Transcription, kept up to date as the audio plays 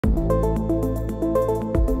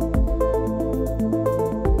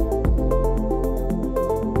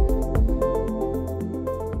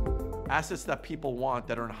Assets that people want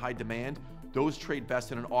that are in high demand, those trade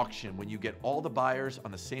best in an auction when you get all the buyers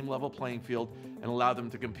on the same level playing field and allow them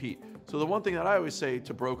to compete. So the one thing that I always say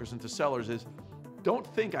to brokers and to sellers is, don't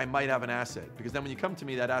think I might have an asset, because then when you come to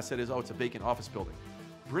me, that asset is, oh, it's a vacant office building.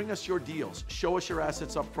 Bring us your deals. Show us your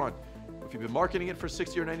assets up front. If you've been marketing it for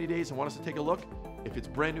 60 or 90 days and want us to take a look, if it's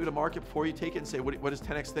brand new to market, before you take it and say, what does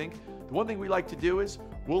 10X think? The one thing we like to do is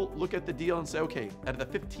we'll look at the deal and say, okay, out of the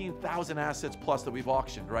 15,000 assets plus that we've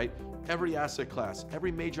auctioned, right? Every asset class,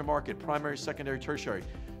 every major market, primary, secondary, tertiary,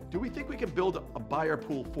 do we think we can build a buyer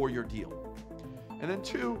pool for your deal? And then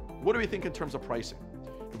two, what do we think in terms of pricing?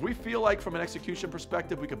 If we feel like from an execution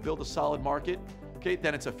perspective, we could build a solid market, okay,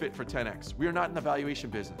 then it's a fit for 10X. We are not in the valuation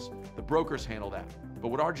business. The brokers handle that. But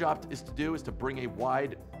what our job is to do is to bring a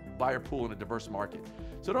wide buyer pool in a diverse market.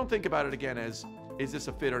 So don't think about it again as, is this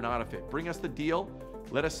a fit or not a fit? Bring us the deal.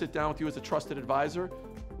 Let us sit down with you as a trusted advisor.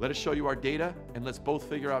 Let us show you our data, and let's both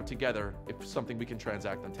figure out together if something we can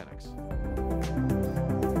transact on 10X.